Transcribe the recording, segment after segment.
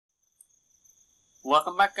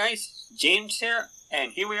Welcome back, guys. James here,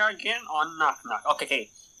 and here we are again on Knock Knock.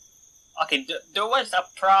 Okay. There was a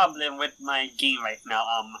problem with my game right now.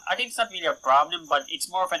 I think it's not really a problem, but it's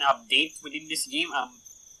more of an update within this game.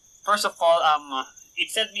 First of all,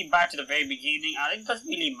 it sent me back to the very beginning. It doesn't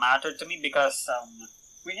really matter to me because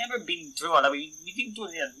we never been through all that. We didn't do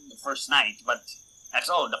it the first night, but that's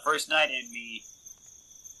all. The first night, and we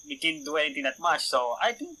didn't do anything that much, so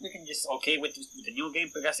I think we can just okay with the new game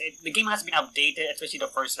because the game has been updated, especially the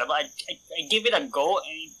first level. I give it a go, and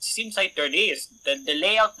it seems like there is. The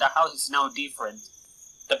layout of the house is now different.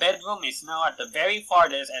 The bedroom is now at the very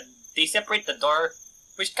farthest, and they separate the door,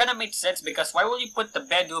 which kind of makes sense because why would you put the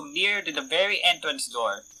bedroom near to the very entrance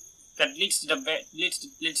door that leads to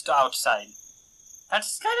leads to outside?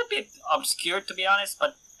 That's kind of a bit obscure, to be honest,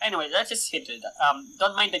 but anyway, let's just hit it.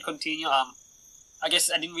 Don't mind that continue. I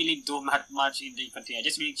guess I didn't really do much in the continue. I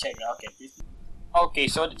just really checked. Okay,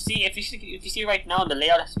 so see if you see right now, the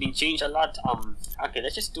layout has been changed a lot. Okay,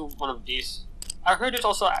 let's just do one of these. I heard it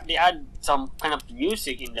also they add some kind of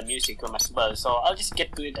music in the music room as well. So I'll just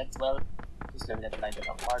get to it as well. Just let me light it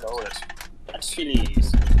apart. Oh, that's really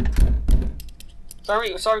easy.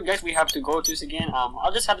 Sorry guys, we have to go to this again.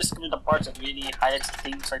 I'll just have to skip the parts that really highlights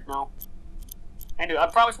things right now. Anyway, I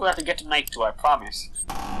promise we'll have to get to night 2. I promise.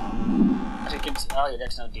 As you can see, oh yeah,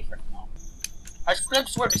 that's no different now. I swear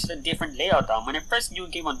this is a different layout. When I press new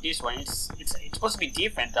game on this one, it's supposed to be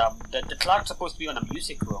different. The clock's supposed to be on a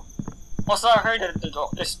music room. Also, I heard that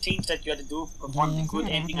there's things that you had to do to perform the good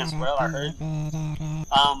ending as well. I heard.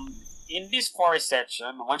 In this forest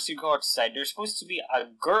section, once you go outside, there's supposed to be a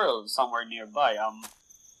girl somewhere nearby.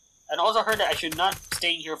 And also heard that I should not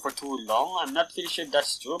stay in here for too long. I'm not really sure if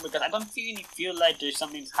that's true because I don't really feel like there's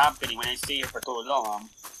something happening when I stay here for too long.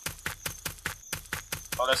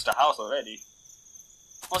 Oh, that's the house already.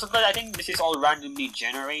 Also, but I think this is all randomly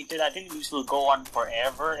generated. I think this will go on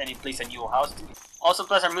forever and it plays a new house. Also,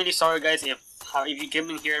 plus, I'm really sorry, guys, if you can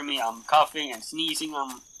hear me coughing and sneezing.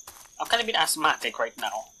 I'm kind of a bit asthmatic right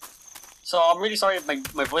now. So I'm really sorry if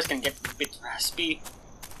my voice can get a bit raspy.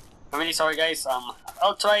 I'm really sorry, guys.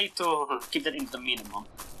 I'll try to keep that into the minimum.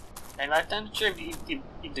 And I'm not sure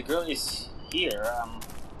if the girl is here.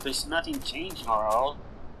 There's nothing changing or all.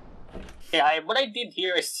 Yeah, what I did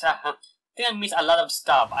here is I think I missed a lot of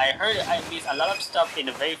stuff. I heard I missed a lot of stuff in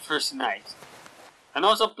the very first night. And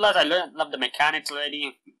also, plus, I learned a lot of the mechanics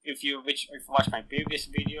already. If you watch my previous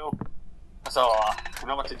video. So, I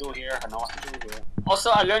know what to do here.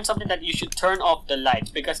 Also, I learned something that you should turn off the lights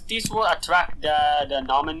because this will attract the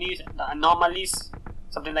anomalies,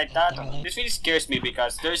 something like that. This really scares me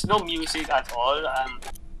because there's no music at all.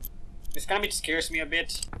 This kind of bit scares me a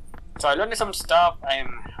bit. So I learned some stuff. I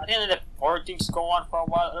think I let 4 things go on for a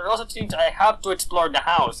while. There are also things I have to explore the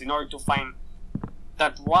house in order to find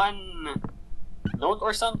that one note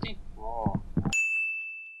or something.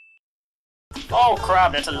 Oh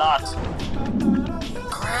crap, that's a lot.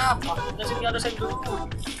 Crap! That's the other side of the room.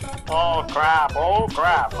 Oh crap.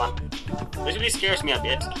 This really scares me a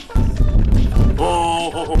bit.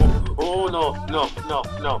 Oh no.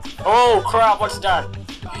 Oh crap, what's that?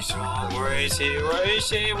 He's wrong. Where is he?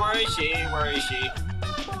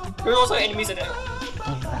 There's also enemies at there.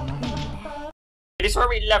 This is where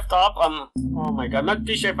we left off. Oh my god, I'm not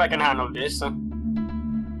too sure if I can handle this.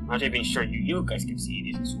 I'm not even sure you guys can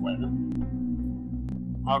see this as well.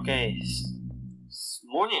 Okay, it's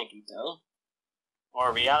morning, I can tell.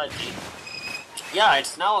 Or reality. Yeah,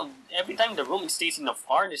 it's now, every time the room stays in the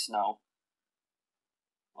farthest now.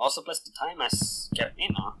 Also, plus the time has kept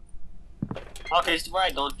in, huh? Okay, this is where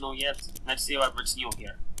I don't know yet. Let's see what's new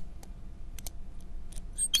here.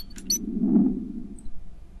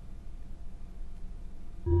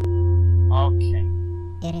 Okay.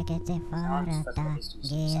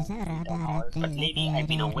 But lately I've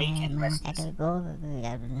been awake and restless.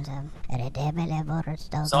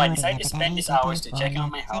 So I decided to spend these hours to check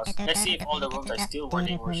out my house. Let's see if all the rooms are still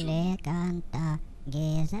working or so.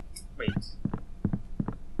 Wait.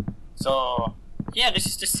 So, yeah, this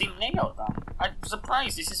is the same layout. I'm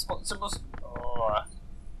surprised this is supposed to... Oh,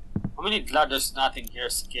 I'm really glad there's nothing here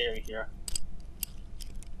scary here.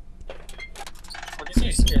 Oh, this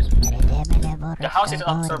really scares me. The house is an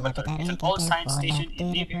observatory. It's an old science station. It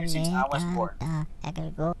lived here since I was born.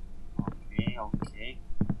 Okay.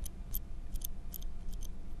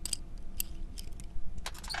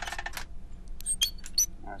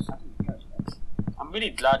 I'm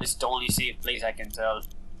really glad it's the only safe place I can tell.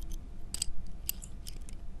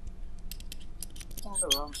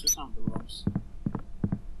 There's some of the rooms.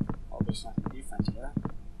 Oh, there's nothing different here.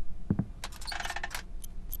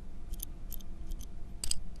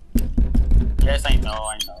 Yes, I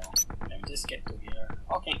know. Let me just get to here.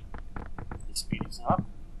 Okay. It's speeding up.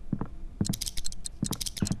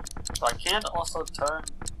 So I can't also turn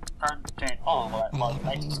on while the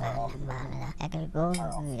lights are off.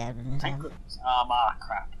 Thank goodness.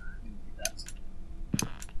 Crap.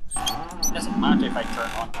 It doesn't matter if I turn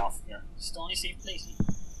on and off here. It's the only safe place.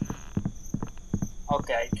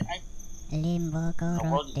 Okay, I'm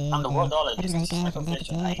the worldologist. My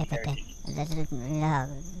profession, I inherited it.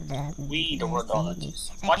 We, the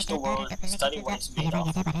worldologists, watch the world, study what it's made of.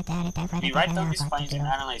 We write down these finds and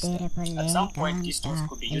analyze them. At some point, these tools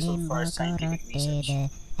could be useful for our scientific research.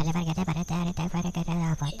 I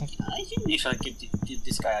think we should give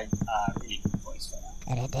this guy a really good voice for that.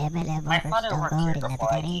 My father worked here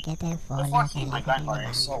before he, my grandfather,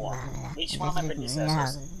 and so on. Each one of my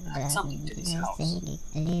predecessors had something to this house.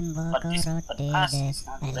 But the past is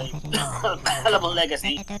not a very valuable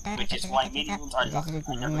legacy, which is why many rooms are locked.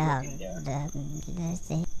 I never looked in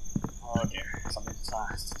there. Oh dear, something's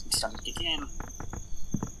starting to kick in.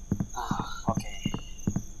 Okay.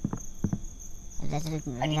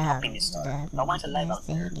 I need help in this store. No one's alive out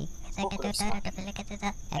there. Who could have stopped me?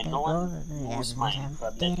 And no one knows mine for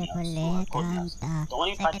a blood house or a cold house. The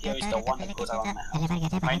only path here is the one that goes around my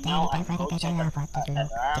house. Right now, I'm going to check at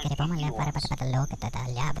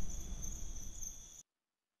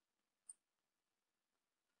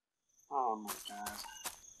Oh my god.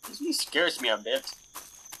 This really scares me a bit.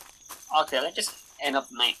 Okay, let's just end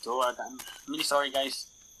up night 2. I'm really sorry, guys.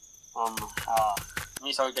 I'm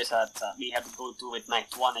really sorry, guys, that we have to go to with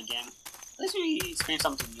night 1 again. Let's really experience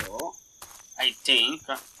something new. I think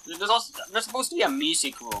there's supposed to be a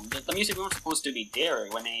music room. The music room is supposed to be there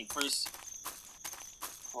when I first.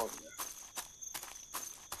 Oh dear.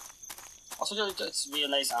 Also, just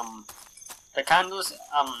realize the candles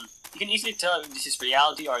you can easily tell if this is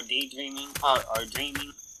reality or daydreaming or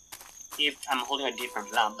dreaming if I'm holding a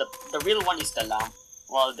different lamp. The real one is the lamp,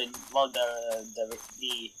 while the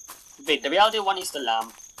reality one is the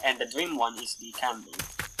lamp and the dream one is the candle.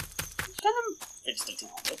 Kind of irritating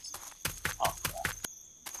a bit. Oh crap.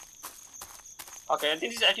 Okay, I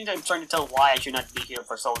think I'm trying to tell why I should not be here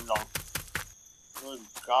for so long. Oh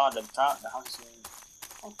god, the house is really...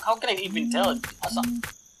 How can I even tell?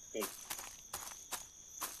 Wait.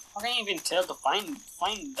 How can I even tell to find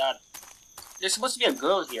that? There's supposed to be a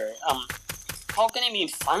girl here. How can I even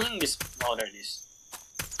find this? Oh, there it is.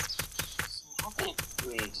 So how can I...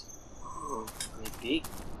 Wait. Oh, maybe.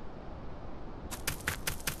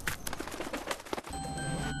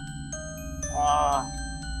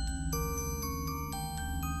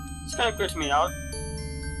 It's gonna creep me out.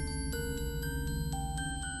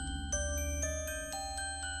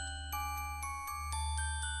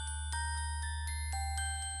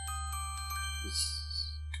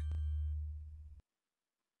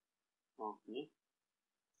 Okay.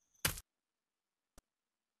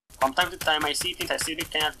 From time to time, I see things I simply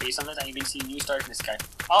cannot base unless I even see new stars in the sky.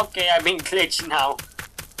 Okay, I've been glitched now.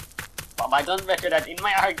 But I don't record that in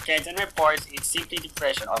my arcades and reports it's simply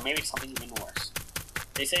depression, or maybe it's something even worse.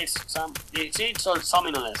 They say it's all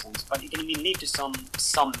somnolence, but it can even lead to some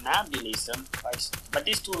somnambulism. But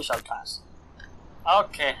this too shall pass.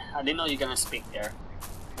 Okay, I didn't know you're gonna speak there.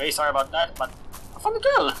 Very sorry about that, but I found the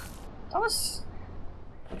girl. That was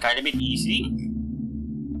kind of a bit easy.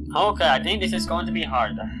 Okay, I think this is going to be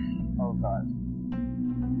hard. Oh god.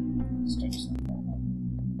 Let's try this.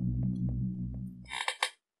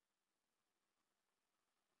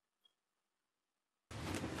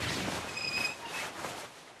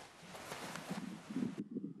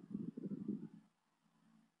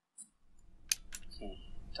 Okay,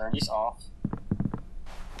 turn this off.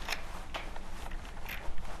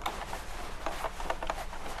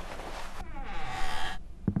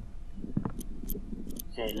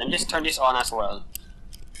 Okay, let me just turn this on as well.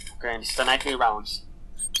 Okay, this is the nightly rounds.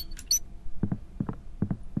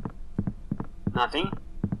 Nothing?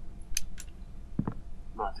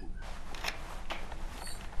 Nothing.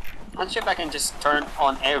 I'm not sure if I can just turn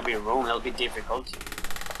on every room, it'll be difficult.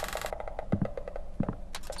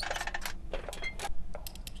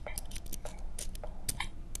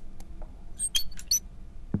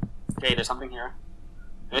 Okay, there's something here.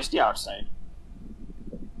 There's the outside.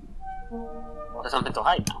 There's something to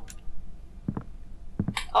hide now.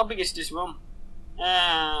 How big is this room?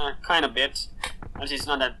 Kind of bit. But it's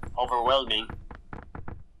not that overwhelming.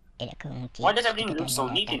 Why does everything look so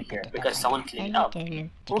neat in here? Because someone cleaned it up.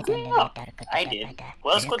 Who cleaned it up? I did. Who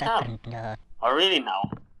else could have? Oh, really now?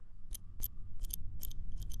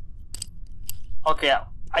 Okay,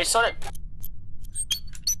 I saw it.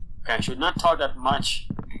 Okay, I should not talk that much.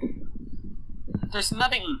 There's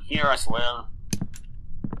nothing in here as well.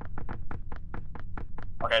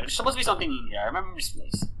 Okay, there's supposed to be something in here. I remember this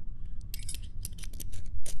place.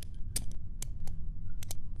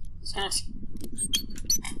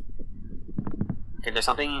 Okay, there's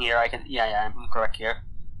something in here. I can. Yeah, I'm correct here.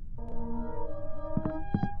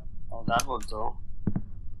 Oh, that will do.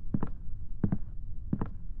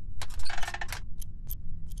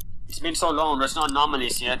 It's been so long. There's no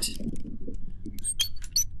anomalies yet.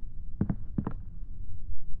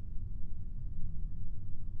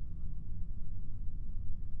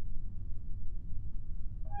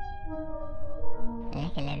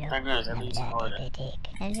 Thank goodness, everything's in order.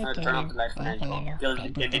 I'll turn off the light when I go.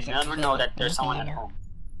 They did never know that there's someone at home.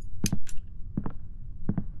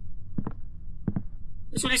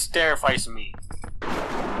 This really terrifies me.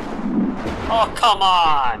 Oh, come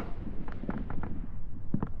on!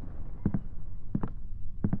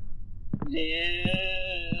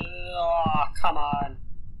 Oh, come on.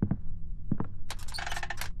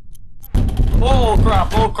 Oh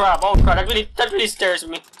crap, oh crap, oh crap, that really scares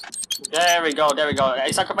me. There we go. I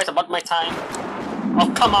sacrificed about my time.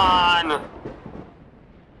 Oh, come on!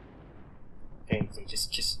 Okay,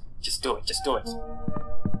 just do it.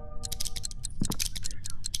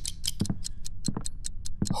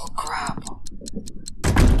 Oh, crap.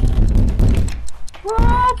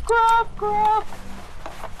 Crap.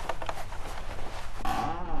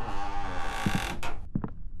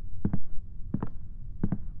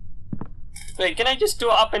 Wait, can I just do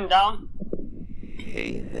up and down?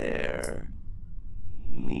 Hey there.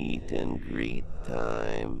 Meet and greet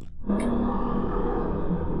time.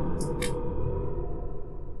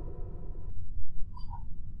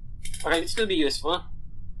 Okay, it'd still be useful.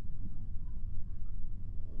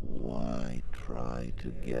 Why try to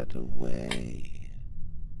get away?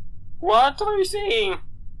 What are you saying?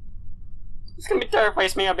 This gonna be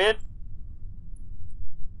terrifies me a bit.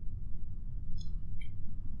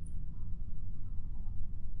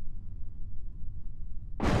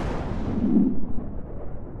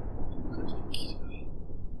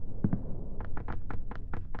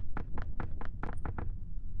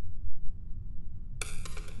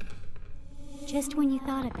 Just when you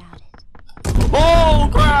thought about it. Oh,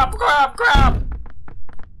 crap!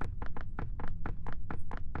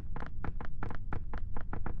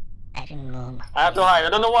 I have to hide. I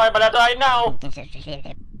don't know why, but I have to hide now.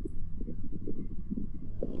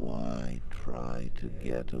 Why try to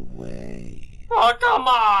get away? Oh, come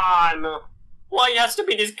on! Why has to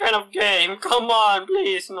be this kind of game? Come on,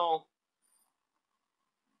 please, no.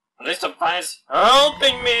 At least the planet's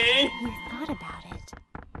helping me! You thought about it.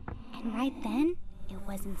 And right then, it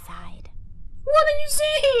was inside. What are you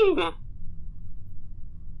seeing?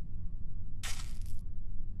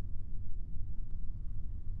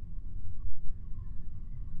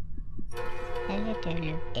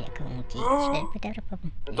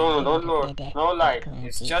 Don't look. No light.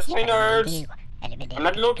 It's just my nerves. I'm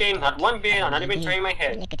not looking, not one bit. I'm not even turning my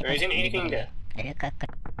head. There isn't anything there.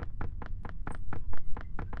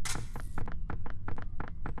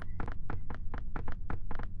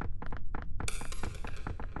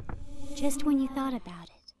 Just when you thought about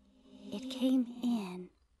it, it came in.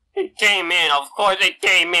 It came in, of course it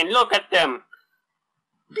came in. Look at them.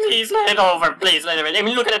 Please let it over, please let it over. I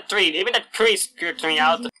mean, look at the tree. Even that tree screwed me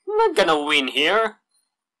out. I'm not gonna win here.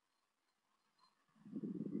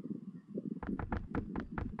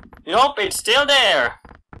 Nope, it's still there.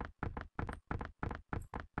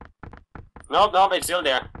 Nope, it's still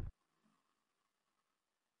there.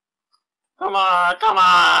 Come on.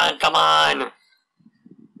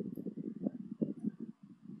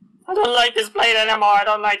 I don't like this place anymore.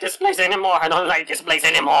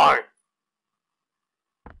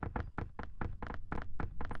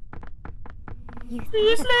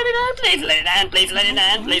 Please let it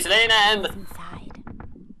end. Inside.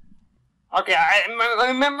 Okay, I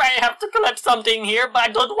remember I have to collect something here, but I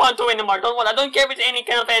don't want to anymore. I don't care if it's any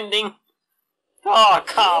kind of ending. Oh,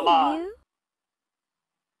 come on.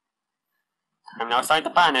 I'm now starting to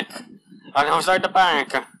panic.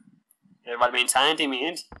 Here's what insanity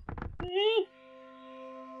means.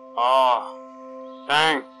 Oh,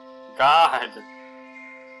 thank God.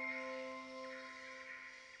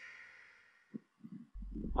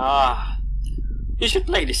 You should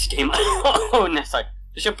play this game alone. Sorry.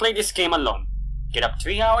 You should play this game alone. Get up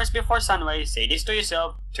 3 hours before sunrise, say this to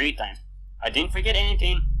yourself 3 times. I didn't forget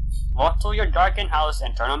anything. Walk through your darkened house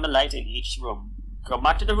and turn on the lights in each room. Go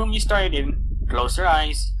back to the room you started in, close your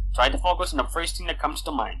eyes, try to focus on the first thing that comes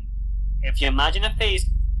to mind. If you imagine a face,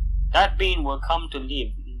 that being will come to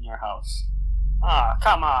live in your house. Ah,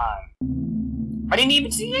 come on. I didn't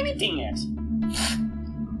even see anything yet.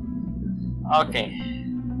 Okay.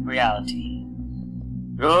 Reality.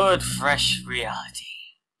 Good, fresh reality.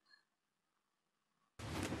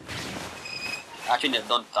 Actually,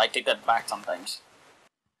 don't. I take that back sometimes.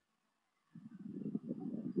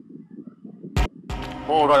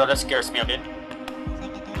 Oh god, that scares me a bit.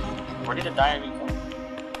 Where did the diary go?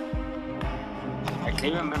 I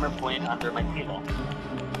clearly remember putting it under my pillow.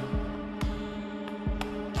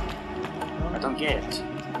 I don't get it.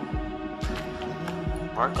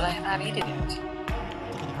 Where could I have eaten it?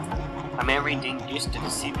 My memory didn't used to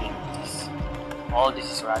deceive me like this. All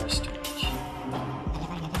this is rather strange.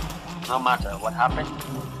 No matter what happened,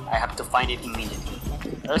 I have to find it immediately.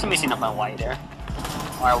 There's a missing of my Y there,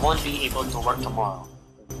 or I won't be able to work tomorrow.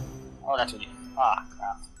 Oh, that's really... Ah,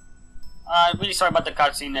 crap. I'm really sorry about the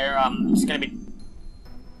cutscene there. It's gonna be...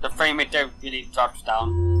 The frame rate there really drops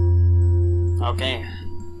down. Okay.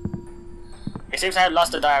 It seems I have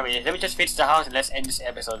lost the diary. Let me just fix the house and let's end this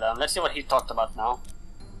episode. Let's see what he talked about now.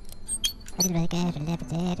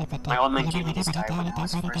 My old man gave me this diary when I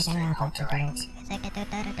was first learning how to write.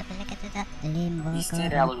 He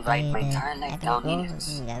said I would write my entire life down in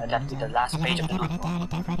it, that to the last page of the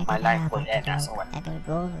notebook, my life would end as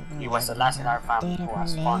well. He was the last in our family who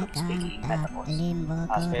was fond of speaking in metaphors.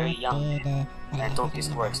 I was very young then, and I took his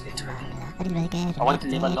words literally. I wanted to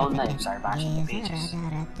live a lone life, so I rationed the pages.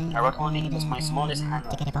 I wrote only in my smallest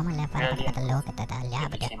handwriting. Rarely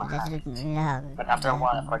it became a habit. But after a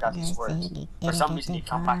while I forgot his words. For some reason they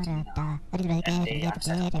come back to me now, and they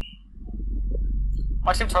unsettle me.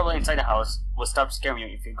 Watching trouble inside the house will stop scaring you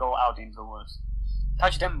if you go out into the woods.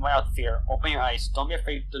 Touch them without fear, open your eyes, don't be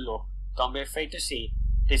afraid to look, don't be afraid to see.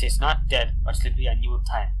 This is not death, but simply a new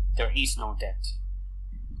time. There is no death.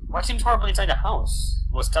 What seems horrible inside the house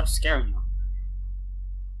will stop scaring you.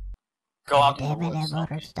 Go out in the woods. How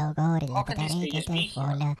can these pages be here?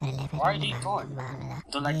 Why are they torn? I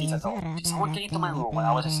don't like these at all. Someone came into my room while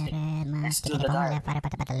I was asleep and steal the diary. I had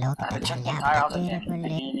to check the entire house again and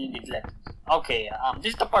nearly neglected. Okay,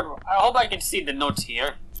 this is the part where I hope I can see the notes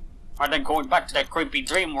here. Rather than going back to that creepy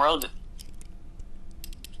dream world.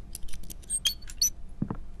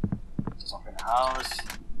 Just open the house.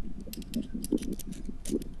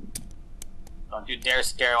 Don't you dare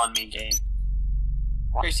scare on me, game.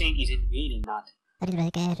 What you're saying isn't really not. I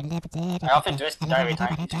often dress the diary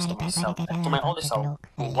time just to myself, and to my older self,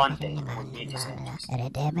 who one day would read these pages.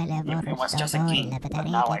 It was just a game, but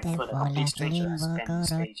now I feel a complete stranger has penned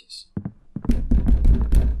these pages.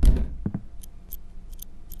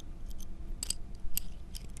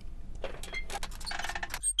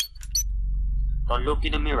 Don't look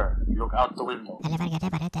in the mirror, look out the window.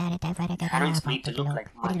 Parents made to look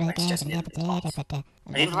like mine, but it's just a little bit off.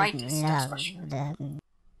 I didn't write this, that's for sure.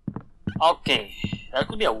 Okay, that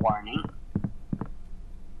could be a warning.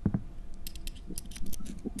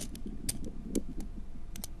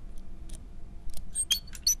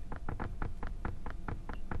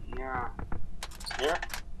 Here. Here?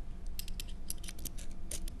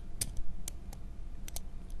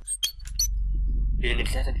 You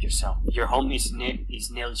neglected yourself. Your home is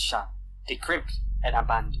nailed shut, decrepit, and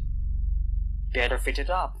abandoned. Better fit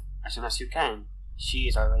it up as soon as you can. She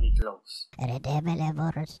is already close. I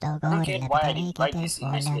don't get why I didn't write this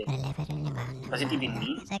in my sleep. Does it even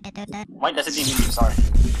mean? Why does it even mean? Sorry.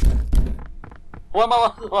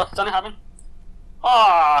 What? Something happened?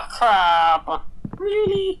 Oh crap!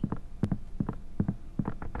 Really?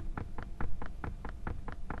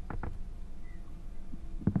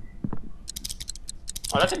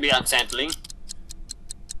 Oh, that's a bit unsettling.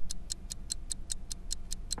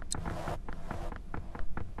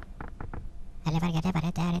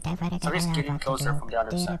 Somebody's getting closer from the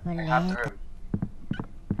other side. I have to hurry.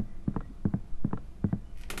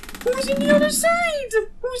 Who's in the other side?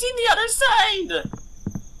 Who's in the other side?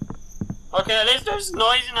 Okay, at least there's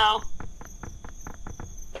noise now.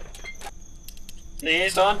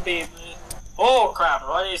 Please don't be... Oh crap,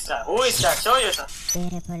 what is that? Who is that? Show yourself.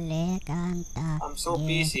 I'm so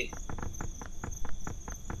busy.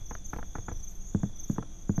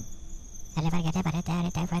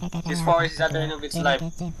 This forest is at the end of its life.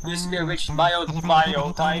 Used to be a rich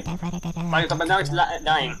biotype, but now it's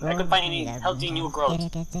dying. I couldn't find any healthy new growth.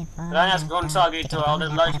 The land has grown soggy too. All the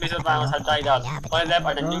large beasts of animals have died out. What left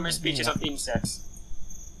are the numerous species of insects.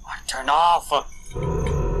 Oh, turn off!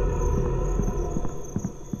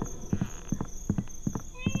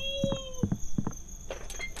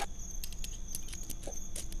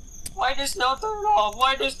 Why does now turn off?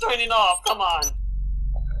 Why does turn it off? Come on!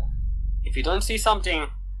 If you don't see something,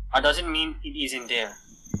 that doesn't mean it isn't there.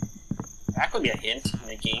 That could be a hint in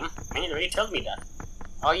the game. I mean, it already told me that.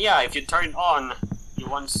 Oh yeah, if you turn it on, you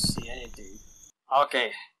won't see anything.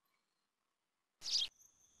 Okay.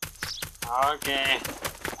 Okay.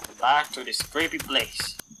 Back to this creepy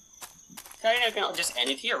place. I can just end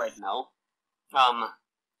it here right now.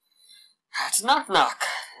 That's knock knock.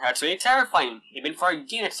 That's really terrifying. Even for a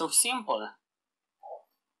game, it's so simple.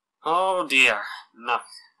 Oh dear. Knock.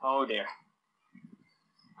 Oh dear.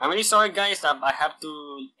 I'm really sorry guys that I have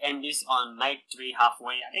to end this on night 3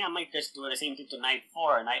 halfway. I think I might just do the same thing to night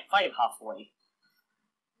 4 or night 5 halfway.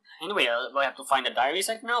 Anyway, we have to find the diaries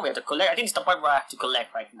right now. We have to collect. I think it's the part where I have to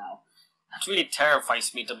collect right now. That really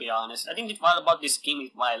terrifies me, to be honest. I think what about this game,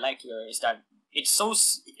 what I like here, is that it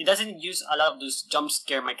doesn't use a lot of those jump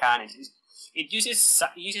scare mechanics. It uses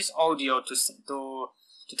audio to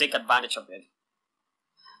take advantage of it.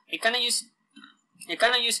 It kind of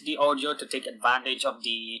use the audio to take advantage of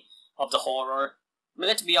the horror. But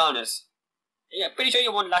let's be honest. Yeah, pretty sure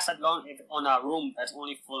you won't last that long if on a room that's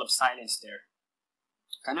only full of silence there.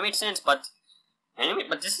 Kind of makes sense, but anyway.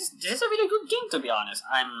 But this is a really good game, to be honest.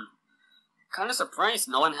 I'm kind of surprised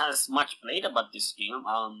no one has much played about this game.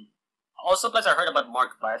 Also, plus I heard about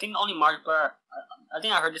Markiplier. I think only Markiplier. I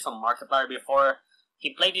think I heard this from Markiplier before.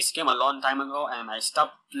 He played this game a long time ago, and I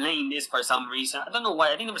stopped playing this for some reason. I don't know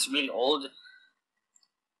why. I think it was really old.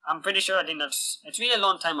 I'm pretty sure. I think it's really a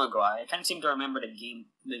long time ago. I can't seem to remember the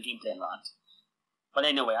gameplay a lot. But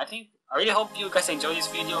anyway, I really hope you guys enjoy this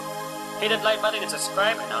video. Hit that like button and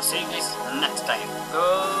subscribe, and I'll see you guys next time.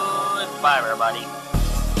 Goodbye, everybody.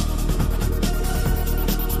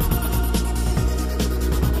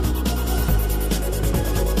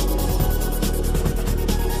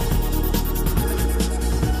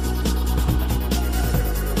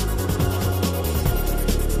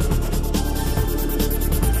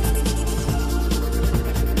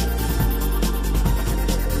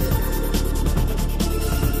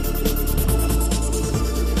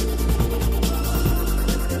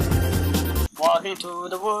 Walking to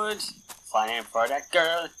the woods, finding for that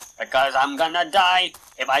girl, because I'm gonna die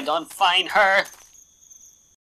if I don't find her.